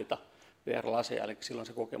kalliita VR-laseja, eli silloin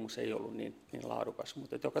se kokemus ei ollut niin laadukas.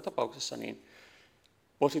 Mutta joka tapauksessa niin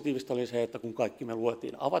positiivista oli se, että kun kaikki me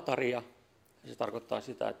luotiin avataria, Ja se tarkoittaa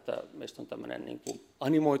sitä, että meistä on tämmöinen niin kuin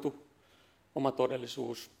animoitu oma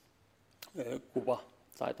todellisuus, kuva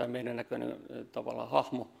tai meidän näköinen tavallaan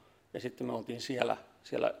hahmo, ja sitten me oltiin siellä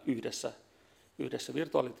yhdessä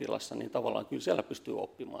virtuaalitilassa, niin tavallaan kyllä siellä pystyy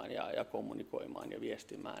oppimaan ja kommunikoimaan ja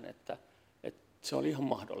viestimään, että se oli ihan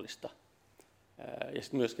mahdollista. Ja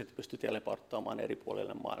sitten myöskin, että pystyy teleporttaamaan eri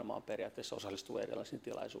puolille maailmaa periaatteessa, osallistuu erilaisiin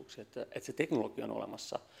tilaisuuksiin, että se teknologia on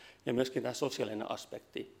olemassa. Ja myöskin tämä sosiaalinen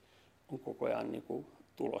aspekti on koko ajan niin kuin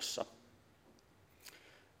tulossa.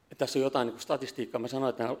 Ja tässä on jotain niin kuin statistiikkaa. Mä sanoin,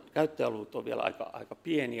 että nämä käyttäjäluvut on vielä aika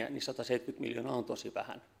pieniä, niin 170 miljoonaa on tosi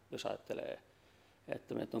vähän, jos ajattelee,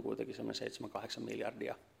 että meitä on kuitenkin semmoinen 7-8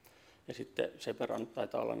 miljardia. Ja sitten sen verran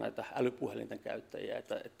taitaa olla näitä älypuhelinten käyttäjiä,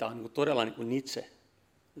 että tämä on niin kuin todella niin kuin nitse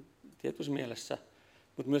tietyssä mielessä,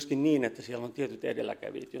 mutta myöskin niin, että siellä on tietyt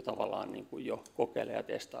edelläkävijät jo tavallaan niin kuin jo kokeilee ja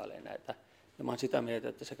testailee näitä. Ja mä olen sitä mieltä,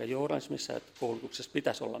 että sekä journalismissa että koulutuksessa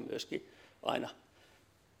pitäisi olla myöskin aina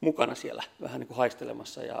mukana siellä vähän niin kuin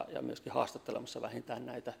haistelemassa ja myöskin haastattelemassa vähintään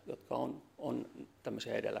näitä, jotka on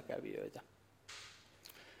tämmöisiä edelläkävijöitä.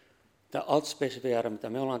 Tämä Altspace VR, mitä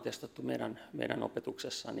me ollaan testattu meidän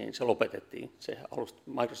opetuksessa, niin se lopetettiin. Se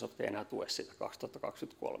Microsoft ei enää tue sitä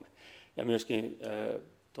 2023. Ja myöskin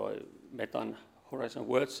toi Metan Horizon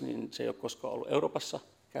Worlds, niin se ei ole koskaan ollut Euroopassa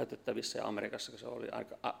käytettävissä ja Amerikassa se oli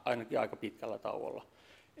ainakin aika pitkällä tauolla.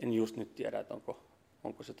 En just nyt tiedä, että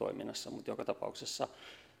onko se toiminnassa, mutta joka tapauksessa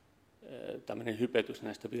tämmöinen hypetys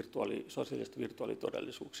näistä sosiaalisista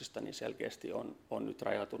virtuaalitodellisuuksista niin selkeästi on nyt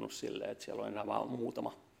rajautunut sille, että siellä on enää vain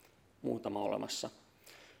muutama olemassa.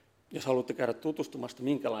 Jos haluatte käydä tutustumasta,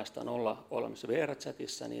 minkälaista on olla olemassa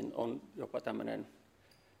VR-chatissa, niin on jopa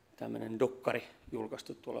tämmöinen dokkari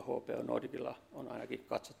julkaistu tuolla HBO Nordicilla, on ainakin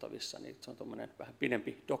katsottavissa, niin se on tuommoinen vähän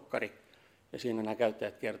pidempi dokkari, ja siinä nämä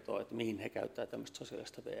käyttäjät kertoo, että mihin he käyttävät tämmöistä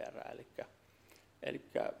sosiaalista VR, eli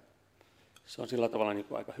se on sillä tavalla niin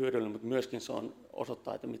kuin aika hyödyllinen, mutta myöskin se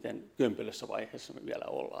osoittaa, että miten kömpelössä vaiheessa me vielä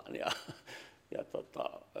ollaan.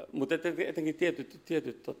 Mutta etenkin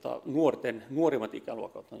tietyt nuorimmat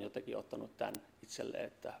ikäluokat on jotenkin ottanut tämän itselleen,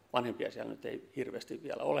 että vanhempia siellä nyt ei hirveästi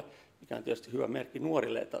vielä ole, mikä on tietysti hyvä merkki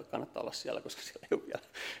nuorille, että kannattaa olla siellä, koska siellä ei ole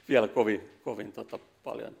vielä kovin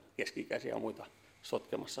paljon keski-ikäisiä ja muita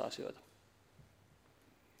sotkemassa asioita.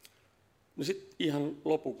 No sitten ihan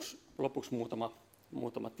lopuksi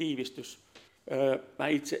muutama tiivistys. Mä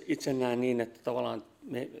itse näen niin, että tavallaan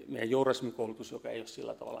meidän journalismin koulutus, joka ei ole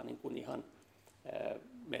sillä tavalla niin kuin ihan,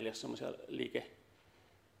 meillä ei ole sellaisia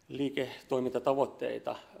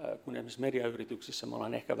liiketoimintatavoitteita, kun esimerkiksi mediayrityksissä me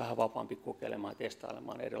ollaan ehkä vähän vapaampi kokeilemaan ja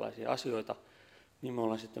testailemaan erilaisia asioita, niin me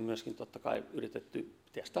ollaan sitten myöskin totta kai yritetty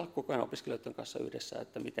testailla koko ajan opiskelijoiden kanssa yhdessä,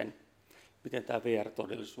 että miten tämä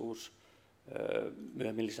VR-todellisuus,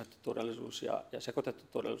 myöhemmin lisätty todellisuus ja sekoitettu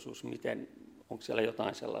todellisuus, onko siellä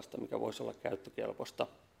jotain sellaista, mikä voisi olla käyttökelpoista.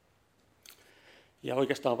 Ja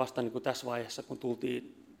oikeastaan vasta niin kuin tässä vaiheessa, kun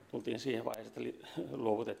tultiin siihen vaiheeseen, että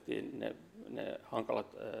luovutettiin ne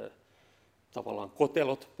hankalat tavallaan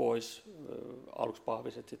kotelot pois, aluksi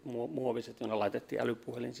pahviset, sitten muoviset, joilla laitettiin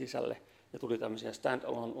älypuhelin sisälle, ja tuli tämmöisiä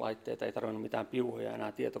stand-alone-laitteita, ei tarvinnut mitään piuhoja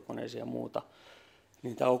enää tietokoneisia ja muuta.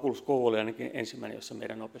 Niin tämä Oculus Go oli ainakin ensimmäinen, jossa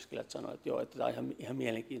meidän opiskelijat sanoivat, että joo, että tämä on ihan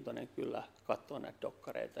mielenkiintoinen kyllä katsoa näitä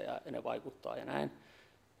dokkareita ja ne vaikuttaa ja näin.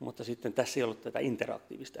 Mutta sitten tässä ei ollut tätä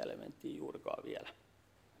interaktiivista elementtiä juurikaan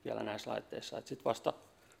vielä näissä laitteissa. Sitten vasta,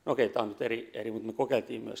 no okei, tämä on nyt eri, mutta me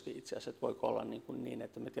kokeiltiin myöskin itse asiassa, että voiko olla niin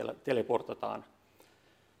että me teleportataan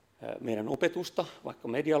meidän opetusta, vaikka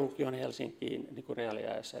medialukion Helsinkiin niin kuin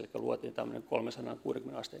reaaliajassa, eli luotiin tämmöinen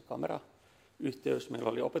 360 asteen kamerayhteys. Meillä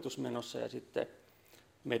oli opetus menossa ja sitten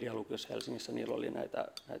medialukiossa Helsingissä niillä oli näitä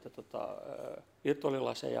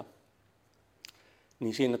virtuaalilaseja,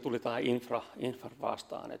 niin siinä tuli tämä infra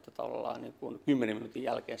vastaan, että tavallaan niin kuin 10 minuutin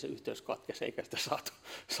jälkeen se yhteys katkesi eikä sitä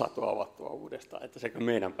saatu avattua uudestaan, että sekä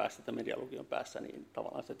meidän päässä että medialukion päässä, niin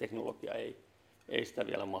tavallaan se teknologia ei sitä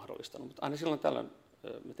vielä mahdollistanut, mutta aina silloin tällöin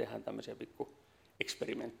me tehdään tämmöisiä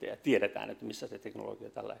pikkueksperimenttejä ja tiedetään, että missä se teknologia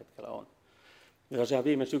tällä hetkellä on. Ja tosiaan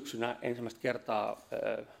viime syksynä ensimmäistä kertaa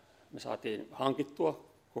me saatiin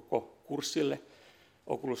hankittua koko kurssille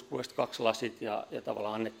Oculus Quest 2 lasit ja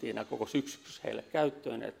tavallaan annettiin nämä koko syksyksi heille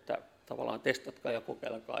käyttöön, että tavallaan testatkaa ja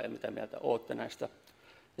kokeilkaa ja mitä mieltä olette näistä.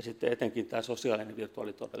 Ja sitten etenkin tämä sosiaalinen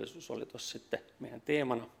virtuaalitodellisuus oli tuossa sitten meidän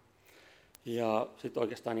teemana. Ja sitten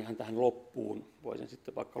oikeastaan ihan tähän loppuun voisin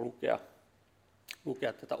sitten vaikka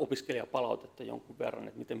lukea tätä opiskelijapalautetta jonkun verran,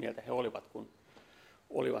 että miten mieltä he olivat, kun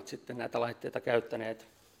olivat sitten näitä laitteita käyttäneet.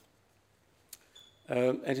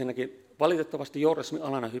 Ensinnäkin valitettavasti journalismin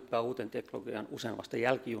alana hyppää uuteen teknologiaan usein vasta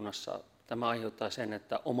jälkijunassa. Tämä aiheuttaa sen,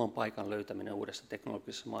 että oman paikan löytäminen uudessa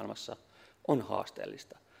teknologisessa maailmassa on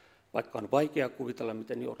haasteellista. Vaikka on vaikea kuvitella,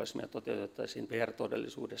 miten journalismia toteutettaisiin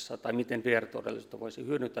VR-todellisuudessa tai miten VR-todellisuutta voisi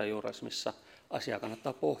hyödyntää journalismissa, asiaa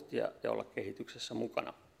kannattaa pohtia ja olla kehityksessä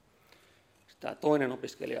mukana. Tämä toinen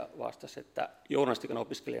opiskelija vastasi, että journalistiikan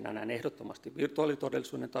opiskelijana näen ehdottomasti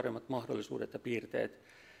virtuaalitodellisuuden tarjoamat mahdollisuudet ja piirteet,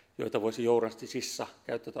 joita voisi journalistisissa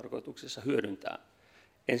käyttötarkoituksissa hyödyntää.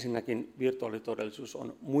 Ensinnäkin virtuaalitodellisuus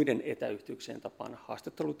on muiden etäyhteyksien tapaan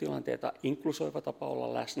haastattelutilanteita inklusoiva tapa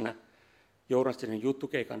olla läsnä. Journalistisen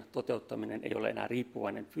juttukeikan toteuttaminen ei ole enää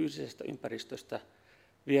riippuvainen fyysisestä ympäristöstä.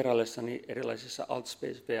 Vieraillessani erilaisissa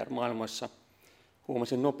Altspace VR-maailmoissa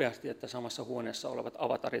huomasin nopeasti, että samassa huoneessa olevat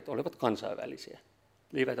avatarit olivat kansainvälisiä.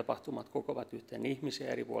 Live-tapahtumat kokoavat yhteen ihmisiä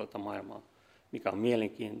eri puolilta maailmaa, mikä on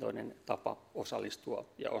mielenkiintoinen tapa osallistua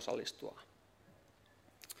ja osallistua.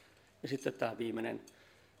 Ja sitten tämä viimeinen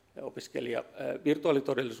opiskelija.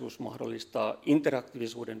 Virtuaalitodellisuus mahdollistaa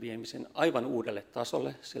interaktiivisuuden viemisen aivan uudelle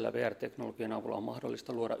tasolle, sillä VR-teknologian avulla on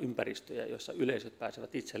mahdollista luoda ympäristöjä, joissa yleisöt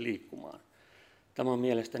pääsevät itse liikkumaan. Tämä on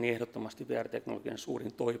mielestäni ehdottomasti VR-teknologian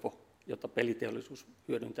suurin toivo, jota peliteollisuus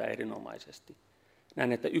hyödyntää erinomaisesti.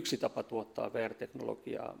 Näen, että yksi tapa tuottaa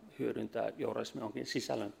VR-teknologiaa hyödyntää journalismia onkin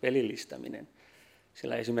sisällön pelillistäminen,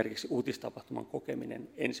 sillä esimerkiksi uutistapahtuman kokeminen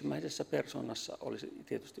ensimmäisessä persoonassa olisi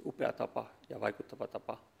tietysti upea tapa ja vaikuttava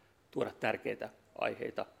tapa tuoda tärkeitä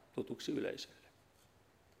aiheita tutuksi yleisölle.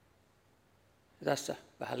 Ja tässä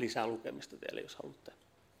vähän lisää lukemista teille, jos haluatte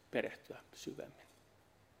perehtyä syvemmin.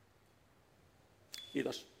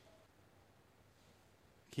 Kiitos.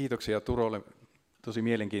 Kiitoksia Turolle tosi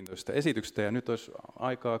mielenkiintoisesta esityksestä, ja nyt olisi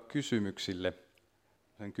aikaa kysymyksille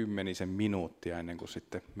sen 10 minuuttia ennen kuin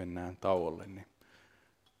sitten mennään tauolle. Niin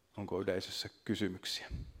onko yleisössä kysymyksiä?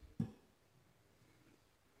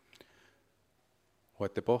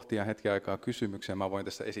 Voitte pohtia hetken aikaa kysymyksiä. Mä voin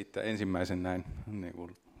tässä esittää ensimmäisen näin niin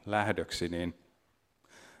kuin lähdöksi.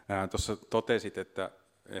 Tuossa totesit, että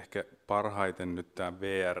ehkä parhaiten nyt tämä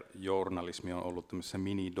VR-journalismi on ollut tämmöisissä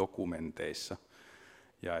minidokumenteissa.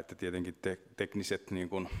 Ja että tietenkin tekniset niin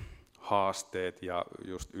kuin haasteet ja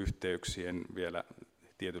just yhteyksien vielä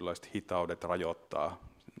tietynlaiset hitaudet rajoittaa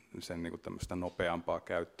sen niin kuin tämmöistä nopeampaa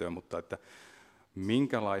käyttöä, mutta että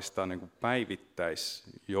minkälaista niin kuin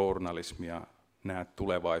päivittäisjournalismia näet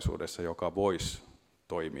tulevaisuudessa, joka voisi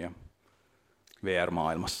toimia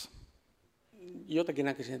VR-maailmassa? Jotakin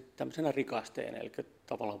näkisin tämmöisenä rikasteena, eli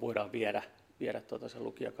tavallaan voidaan viedä se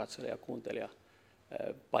lukija, katselija ja kuuntelija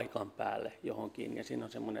paikan päälle johonkin, ja siinä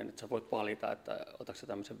on semmoinen, että sä voit valita, että otatko sä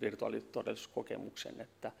tämmöisen virtuaalitodellisuuskokemuksen,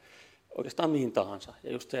 että oikeastaan mihin tahansa.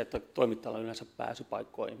 Ja just se, että toimittajalla on yleensä pääsy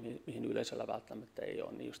paikkoihin, mihin yleisöllä välttämättä ei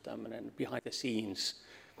ole, niin just tämmöinen behind the scenes,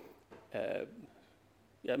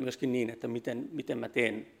 ja myöskin niin, että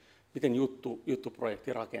miten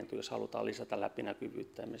juttuprojekti rakentuu, jos halutaan lisätä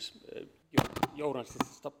läpinäkyvyyttä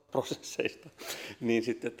journalistisista prosesseista, niin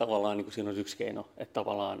sitten tavallaan niin siinä on yksi keino, että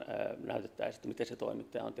tavallaan näytettäisiin, että miten se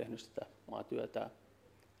toimittaja on tehnyt sitä omaa työtä,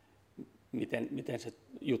 miten se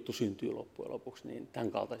juttu syntyy loppujen lopuksi, niin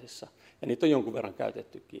tämän kaltaisissa. Ja niitä on jonkun verran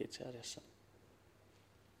käytettykin itse asiassa.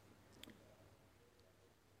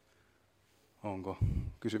 Onko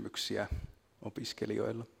kysymyksiä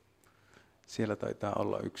opiskelijoilla? Siellä taitaa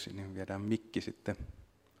olla yksi, niin viedään mikki sitten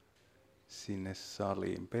sinne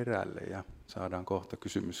saliin perälle ja saadaan kohta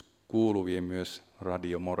kysymys kuuluviin myös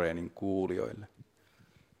Radio Moreenin kuulijoille.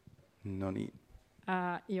 No niin.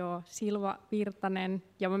 Joo, Silva Virtanen.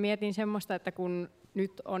 Ja mä mietin semmoista, että kun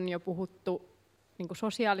nyt on jo puhuttu niin kuin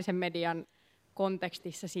sosiaalisen median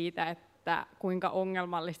kontekstissa siitä, että kuinka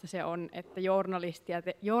ongelmallista se on, että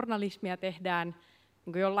journalismia tehdään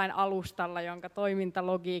niin kuin jollain alustalla, jonka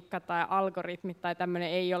toimintalogiikka tai algoritmit tai tämmöinen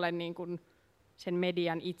ei ole niin kuin sen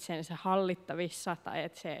median itsensä hallittavissa, tai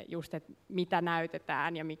että se just, että mitä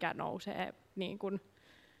näytetään ja mikä nousee niin kuin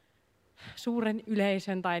suuren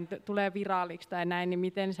yleisön tai tulee viraaliksi tai näin, niin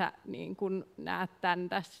miten sä niin kuin näet tämän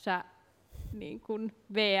tässä niin kuin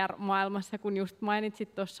VR-maailmassa, kun just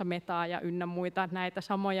mainitsit tuossa metaa ja ynnä muita näitä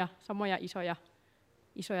samoja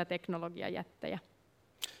isoja teknologiajättejä?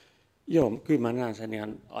 Joo, kyllä mä näen sen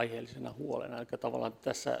ihan aiheellisena huolena. Eli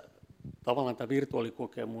tavallaan tämä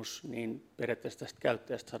virtuaalikokemus, niin periaatteessa tästä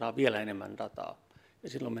käyttäjästä saadaan vielä enemmän dataa. Ja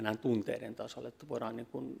silloin mennään tunteiden tasolle, että voidaan niin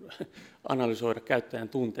kuin analysoida käyttäjän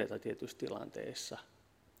tunteita tietyissä tilanteissa.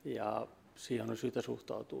 Ja siihen on syytä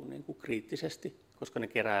suhtautua niin kuin kriittisesti, koska ne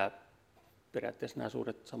kerää periaatteessa nämä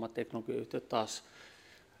suuret samat teknologiayhtiöt taas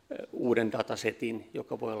uuden datasetin,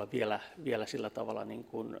 joka voi olla vielä sillä tavalla, niin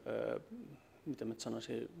kuin, mitä mä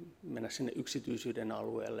sanoisin, mennä sinne yksityisyyden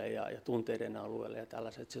alueelle ja tunteiden alueelle ja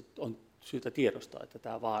tällaiset. Se on syytä tiedostaa, että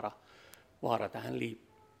tämä vaara tähän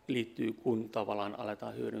liittyy, kun tavallaan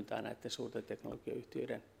aletaan hyödyntää näiden suurten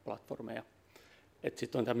teknologiayhtiöiden platformeja.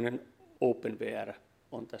 Sitten on tämmöinen Open VR,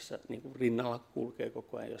 on tässä niin kuin rinnalla kulkee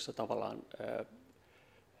koko ajan, jossa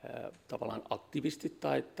tavallaan aktivistit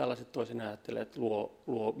tai tällaiset toisen ajattelijat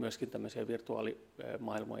luo myöskin tämmöisiä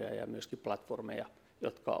virtuaalimaailmoja ja myöskin platformeja,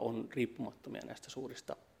 jotka on riippumattomia näistä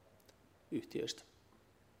suurista yhtiöistä.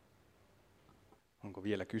 Onko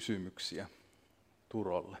vielä kysymyksiä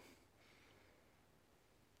Turolle?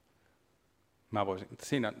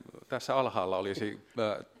 Tässä alhaalla olisi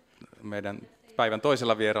meidän päivän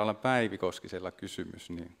toisella vieraalla Päivi Koskisella kysymys,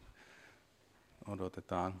 niin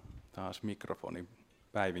odotetaan taas mikrofoni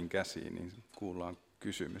Päivin käsiin, niin kuullaan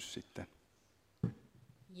kysymys sitten.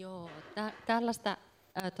 Joo, tällaista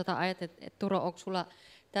ajattelin, että Turo, onko sulla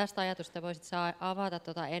tästä ajatusta, voisit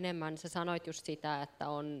avata enemmän? Sä sanoit just sitä, että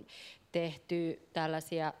on tehty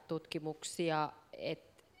tällaisia tutkimuksia,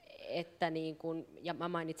 että niin kun, ja mä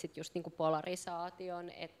mainitsit just niin kun polarisaation,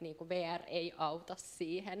 että niin kun VR ei auta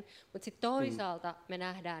siihen, mutta sitten toisaalta me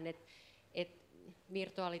nähdään, että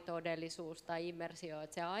virtuaalitodellisuus tai immersio,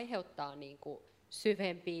 että se aiheuttaa niin kun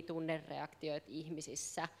syvempiä tunnereaktioita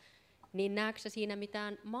ihmisissä, niin näetkö siinä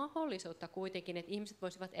mitään mahdollisuutta kuitenkin, että ihmiset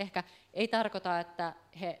voisivat ehkä, ei tarkoita, että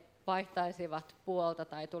he vaihtaisivat puolta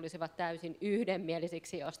tai tulisivat täysin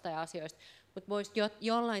yhdenmielisiksi jostain asioista, mutta voisi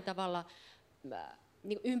jollain tavalla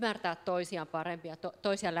niin ymmärtää toisiaan parempia,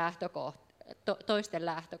 toisten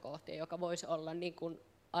lähtökohtia, joka voisi olla niin kuin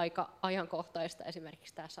aika ajankohtaista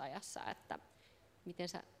esimerkiksi tässä ajassa, että miten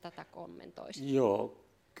sä tätä kommentoisit? Joo,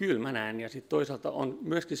 kyllä mä näen, ja sitten toisaalta on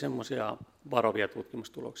myöskin semmoisia varovia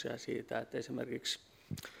tutkimustuloksia siitä, että esimerkiksi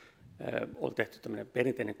on tehty tämmöinen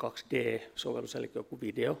perinteinen 2D-sovellus, eli joku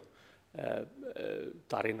video,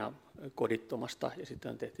 tarina kodittomasta, ja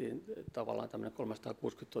sitten tehtiin tavallaan tämmöinen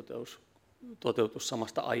 360 toteutus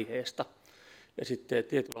samasta aiheesta. Ja sitten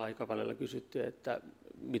tietyllä aikavälillä kysyttiin, että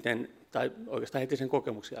miten, tai oikeastaan heti sen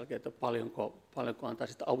kokemuksen jälkeen, että paljonko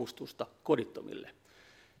antaisit avustusta kodittomille.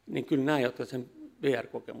 Niin kyllä nämä, jotka sen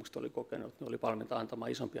VR-kokemusta oli kokenut, ne oli valmiita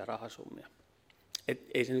antamaan isompia rahasummia.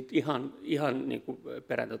 Ei se nyt ihan niin kuin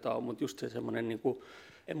perääntötä ole, mutta just se semmoinen niin kuin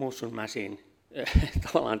emotion machine,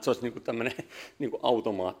 tavallaan, että se olisi niin kuin tämmöinen niin kuin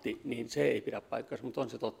automaatti, niin se ei pidä paikkaansa, mutta on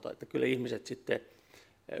se totta, että kyllä ihmiset sitten,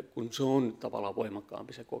 kun se on tavallaan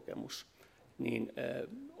voimakkaampi se kokemus, niin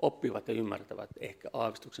oppivat ja ymmärtävät ehkä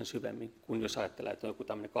aavistuksen syvemmin, kun jos ajattelee, että on joku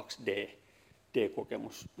tämmöinen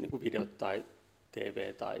 2D-kokemus, niin kuin video tai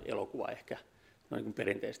TV tai elokuva ehkä, no niin kuin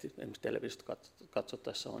perinteisesti esimerkiksi televisiosta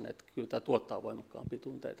katsottaessa on, että kyllä tämä tuottaa voimakkaampia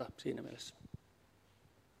tunteita siinä mielessä.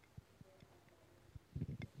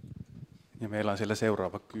 Ja meillä on siellä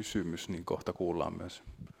seuraava kysymys, niin kohta kuullaan myös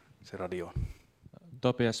se radio.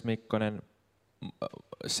 Topias Mikkonen,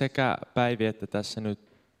 sekä Päivi että tässä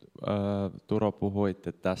nyt Turo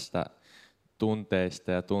puhuitte tästä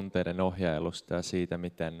tunteista ja tunteiden ohjailusta ja siitä,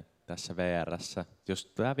 miten tässä VR:ssä,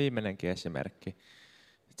 just tämä viimeinenkin esimerkki,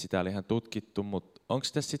 sitä oli ihan tutkittu, mutta onko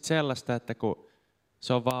tässä sitten sellaista, että kun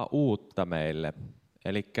se on vaan uutta meille,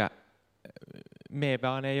 eli me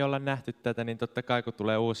vaan ei olla nähty tätä, niin totta kai kun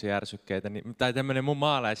tulee uusia ärsykkeitä, niin, tai tämmöinen mun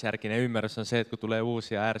maalaisjärkinen ymmärrys on se, että kun tulee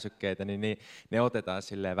uusia ärsykkeitä, niin ne otetaan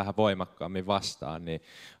silleen vähän voimakkaammin vastaan, niin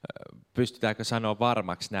pystytäänkö sanoa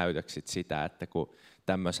varmaksi näytöksi sitä, että kun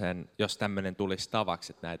jos tämmöinen tulisi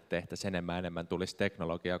tavaksi, että näitä tehtäisiin enemmän tulisi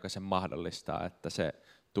teknologia, joka sen mahdollistaa, että se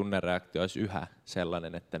tunnereaktio olisi yhä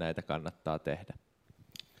sellainen, että näitä kannattaa tehdä?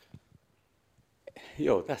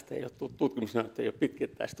 Joo, tästä ei ole tutkimusnäyttöjä, ei ole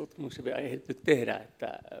pitkittäistutkimuksia vielä ehditty tehdä,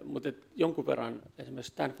 mutta jonkun verran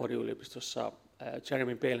esimerkiksi Stanfordin yliopistossa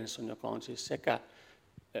Jeremy Bailenson, joka on siis sekä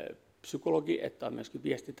psykologi että myöskin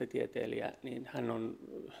viestintätieteilijä, niin hän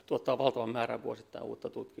tuottaa valtavan määrän vuosittain uutta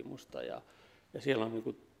tutkimusta ja siellä on niin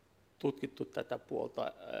kuin tutkittu tätä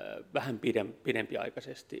puolta vähän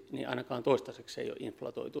pidempiaikaisesti, niin ainakaan toistaiseksi se ei ole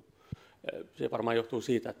inflatoitu. Se varmaan johtuu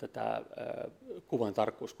siitä, että tämä kuvan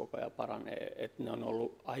tarkkuus koko ajan paranee, että ne on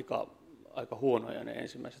ollut aika huonoja ne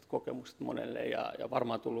ensimmäiset kokemukset monelle ja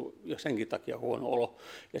varmaan tullut jo senkin takia huono olo.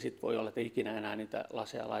 Ja sitten voi olla, että ikinä enää niitä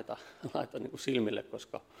laseja laita niin kuin silmille,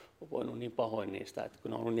 koska on voinut niin pahoin niistä, että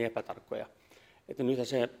kun ne on ollut niin epätarkkoja. Että nythän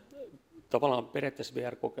se tavallaan periaatteessa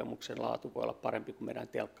VR-kokemuksen laatu voi olla parempi kuin meidän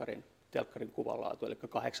telkkarin kuvan laatu, eli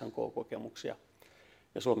 8K-kokemuksia.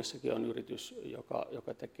 Ja Suomessakin on yritys,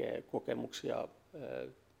 joka tekee kokemuksia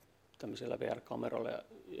tämmöisillä VR-kameroilla,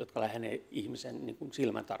 jotka lähenee ihmisen niin kuin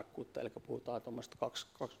silmän tarkkuutta, eli puhutaan tuommoista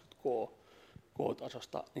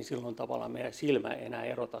 20K-tasosta, niin silloin tavallaan meidän silmä ei enää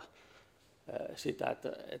erota sitä,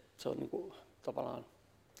 että se on niin kuin, tavallaan,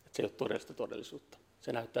 että se ei ole todellista todellisuutta.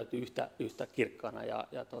 Se näyttäytyy yhtä kirkkaana ja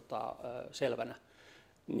selvänä.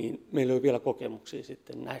 Niin meillä on vielä kokemuksia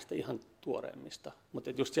sitten näistä ihan tuoreimmista. Mutta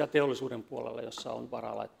just siellä teollisuuden puolella, jossa on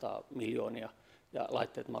varaa laittaa miljoonia ja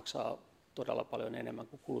laitteet maksaa todella paljon enemmän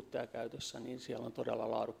kuin kuluttajakäytössä, niin siellä on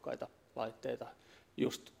todella laadukkaita laitteita,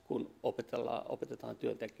 just kun opetetaan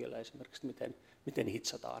työntekijöille esimerkiksi, miten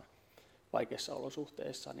hitsataan vaikeissa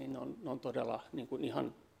olosuhteissa, niin ne on todella niin kuin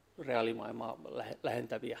ihan reaalimaailmaa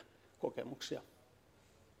lähentäviä kokemuksia.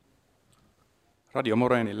 Radio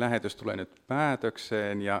Moreenin lähetys tulee nyt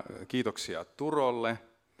päätökseen ja kiitoksia Turolle.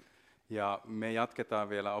 Ja me jatketaan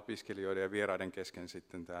vielä opiskelijoiden ja vieraiden kesken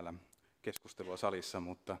sitten täällä keskustelua salissa,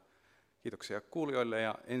 mutta kiitoksia kuulijoille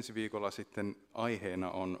ja ensi viikolla sitten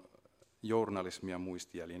aiheena on journalismi ja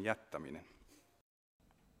muistijäljen jättäminen.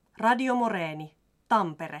 Radio Moreeni,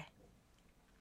 Tampere.